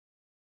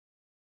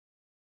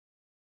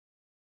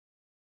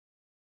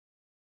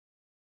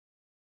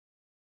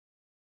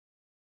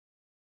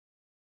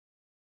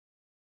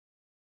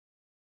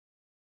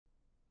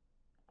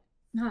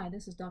Hi,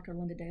 this is Dr.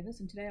 Linda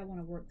Davis, and today I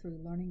want to work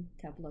through Learning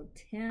Tableau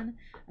 10.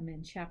 I'm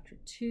in Chapter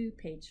 2,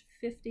 page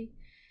 50,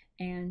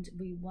 and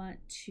we want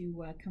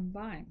to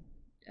combine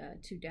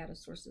two data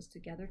sources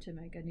together to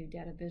make a new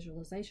data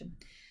visualization.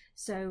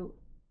 So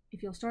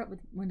if you'll start with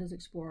Windows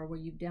Explorer where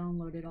you've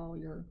downloaded all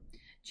your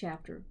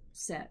chapter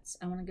sets,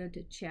 I want to go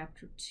to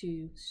Chapter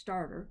 2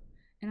 Starter,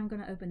 and I'm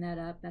going to open that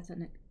up.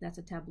 That's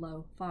a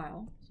Tableau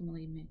file, so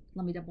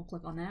let me double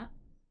click on that.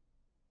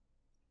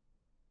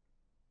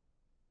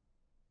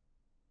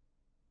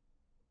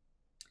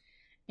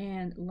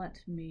 And let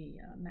me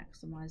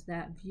maximize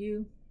that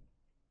view.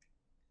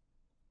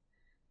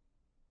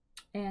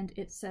 And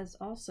it says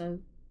also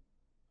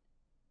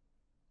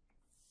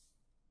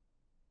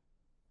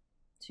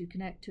to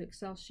connect to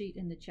Excel sheet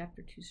in the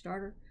Chapter 2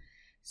 Starter.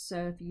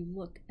 So if you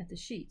look at the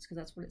sheets, because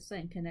that's what it's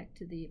saying, connect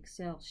to the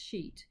Excel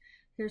sheet.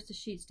 Here's the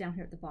sheets down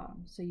here at the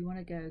bottom. So you want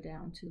to go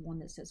down to the one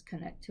that says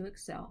connect to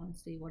Excel and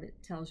see what it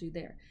tells you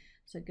there.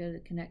 So go to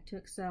connect to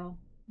Excel,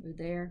 we're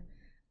there.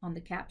 On the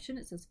caption,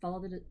 it says follow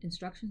the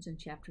instructions in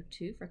Chapter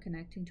 2 for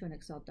connecting to an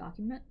Excel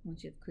document.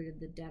 Once you've created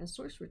the data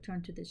source,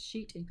 return to this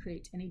sheet and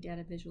create any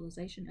data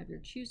visualization of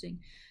your choosing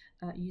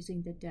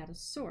using the data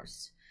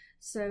source.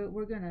 So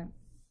we're going to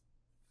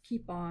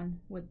keep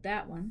on with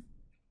that one.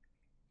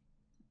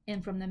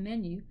 And from the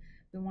menu,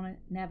 we want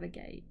to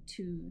navigate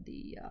to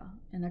the,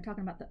 and they're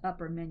talking about the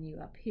upper menu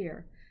up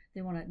here.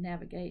 They want to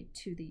navigate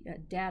to the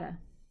data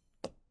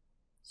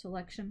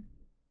selection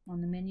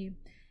on the menu,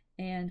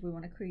 and we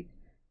want to create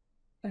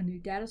a new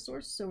data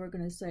source. So we're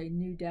going to say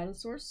new data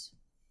source,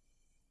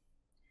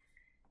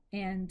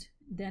 and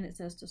then it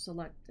says to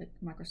select the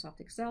Microsoft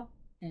Excel,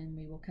 and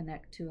we will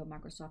connect to a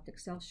Microsoft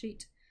Excel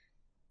sheet,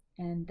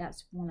 and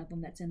that's one of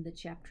them that's in the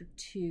Chapter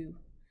 2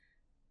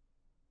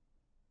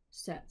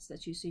 sets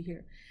that you see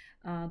here.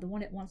 The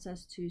one it wants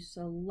us to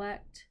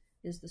select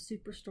is the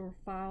Superstore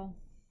file,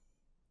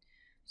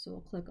 so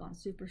we'll click on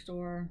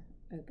Superstore,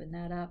 open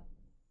that up.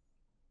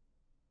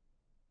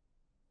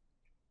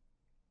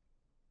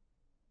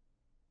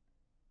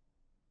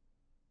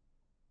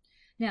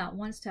 Now,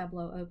 once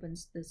Tableau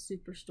opens the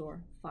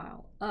Superstore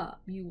file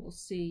up, you will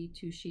see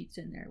two sheets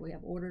in there. We have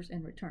orders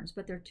and returns,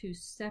 but they're two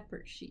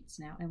separate sheets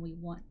now, and we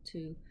want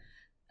to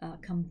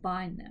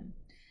combine them.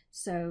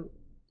 So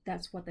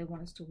that's what they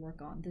want us to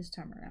work on this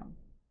time around.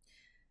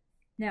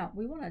 Now,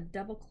 we want to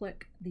double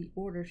click the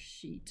order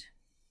sheet.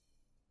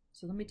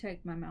 So let me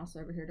take my mouse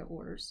over here to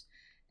orders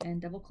and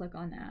double click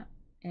on that,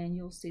 and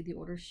you'll see the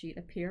order sheet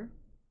appear.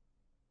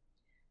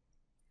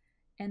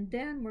 And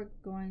then we're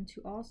going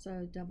to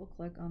also double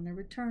click on the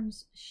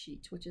returns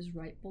sheet, which is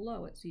right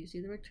below it. So you see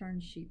the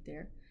returns sheet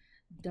there.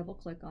 Double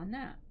click on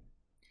that.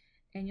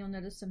 And you'll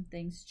notice some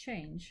things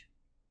change.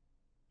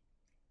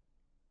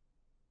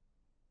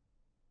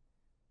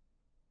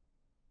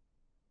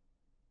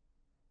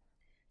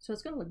 So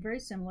it's going to look very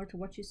similar to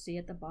what you see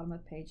at the bottom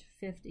of page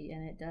 50,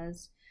 and it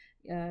does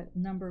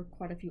number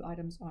quite a few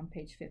items on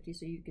page 50,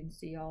 so you can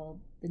see all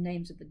the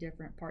names of the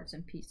different parts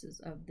and pieces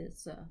of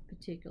this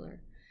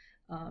particular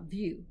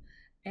view.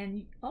 And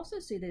you also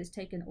see that it's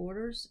taken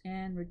orders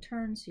and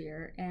returns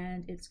here,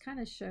 and it's kind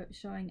of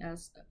showing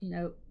us,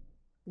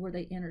 where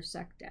they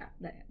intersect at.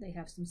 They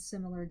have some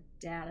similar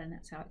data, and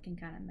that's how it can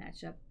kind of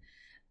match up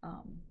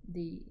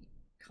the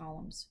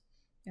columns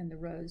and the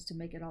rows to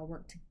make it all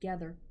work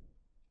together.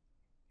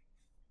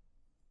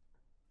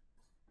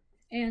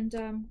 And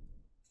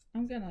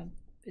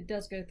it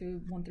does go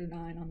through 1 through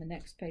 9 on the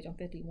next page on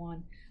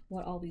 51,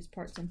 what all these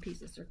parts and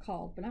pieces are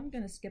called. But I'm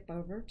going to skip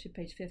over to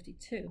page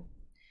 52.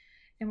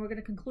 And we're going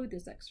to conclude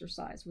this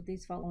exercise with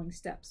these following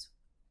steps.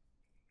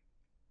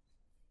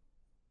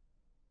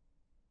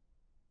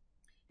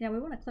 Now we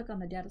want to click on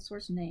the data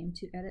source name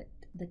to edit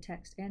the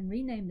text and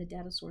rename the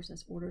data source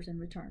as orders and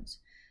returns.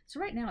 So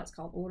right now it's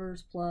called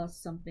orders plus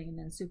something and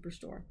then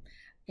Superstore.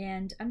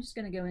 And I'm just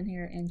going to go in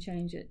here and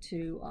change it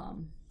to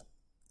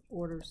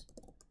orders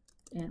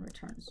and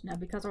returns. Now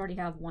because I already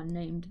have one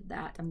named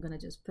that, I'm going to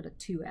just put a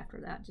 2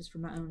 after that just for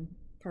my own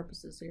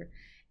purposes here.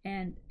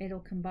 And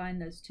it'll combine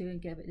those two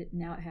and give it,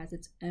 now it has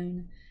its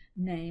own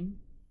name.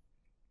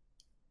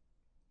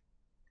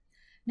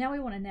 Now we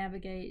want to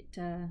navigate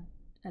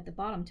at the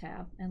bottom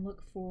tab and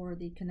look for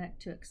the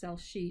Connect to Excel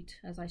sheet,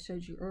 as I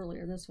showed you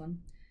earlier, this one.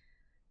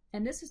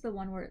 And this is the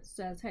one where it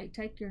says, hey,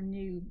 take your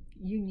new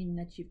union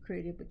that you've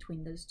created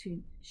between those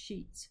two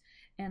sheets,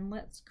 and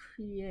let's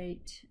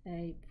create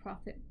a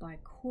profit by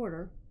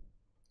quarter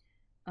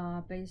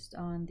based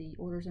on the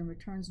orders and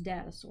returns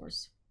data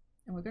source.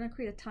 And we're going to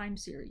create a time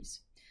series.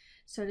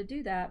 So to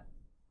do that,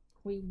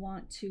 we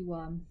want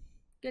to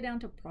go down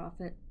to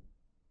profit.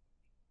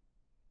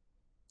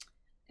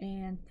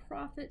 And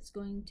profit's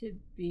going to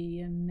be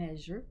a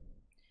measure.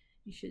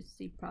 You should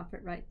see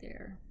profit right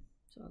there.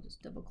 So I'll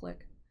just double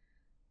click.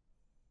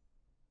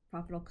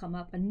 Profit will come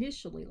up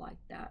initially like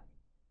that.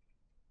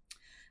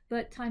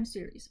 But time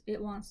series,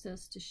 it wants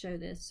us to show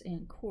this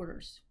in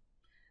quarters,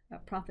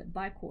 profit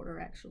by quarter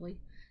actually.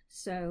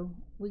 So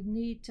we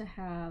need to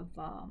have,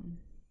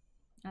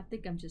 I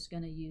think I'm just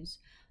going to use,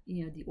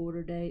 the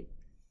order date.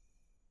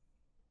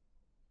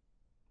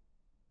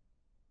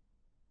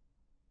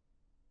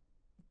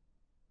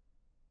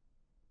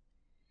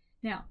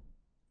 Now,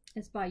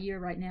 it's by year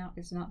right now,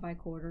 it's not by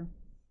quarter.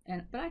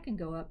 But I can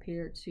go up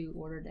here to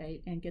order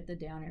date and get the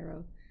down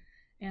arrow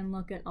and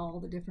look at all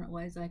the different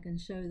ways I can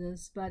show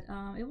this. But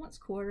it wants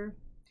quarter.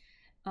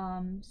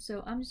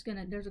 So I'm just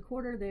gonna, there's a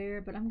quarter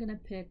there, but I'm gonna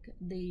pick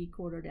the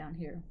quarter down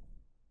here.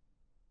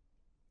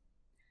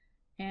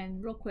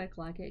 And real quick,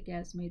 like, it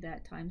gives me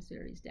that time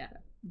series data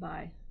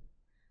by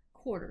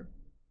quarter.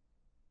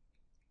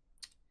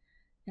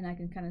 And I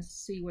can kind of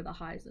see where the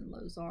highs and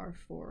lows are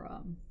for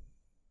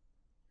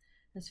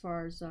as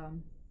far as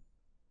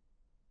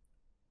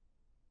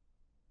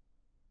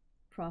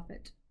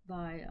profit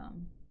by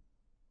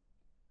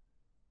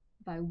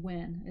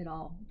when it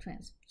all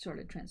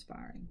started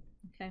transpiring.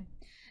 Okay,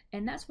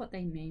 and that's what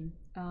they mean.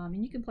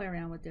 And you can play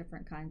around with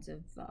different kinds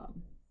of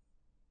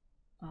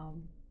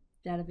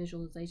data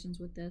visualizations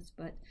with this,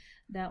 but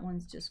that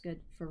one's just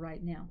good for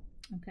right now.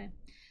 Okay,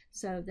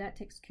 so that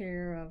takes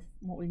care of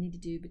what we need to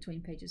do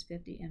between pages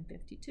 50 and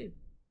 52.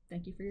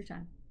 Thank you for your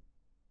time.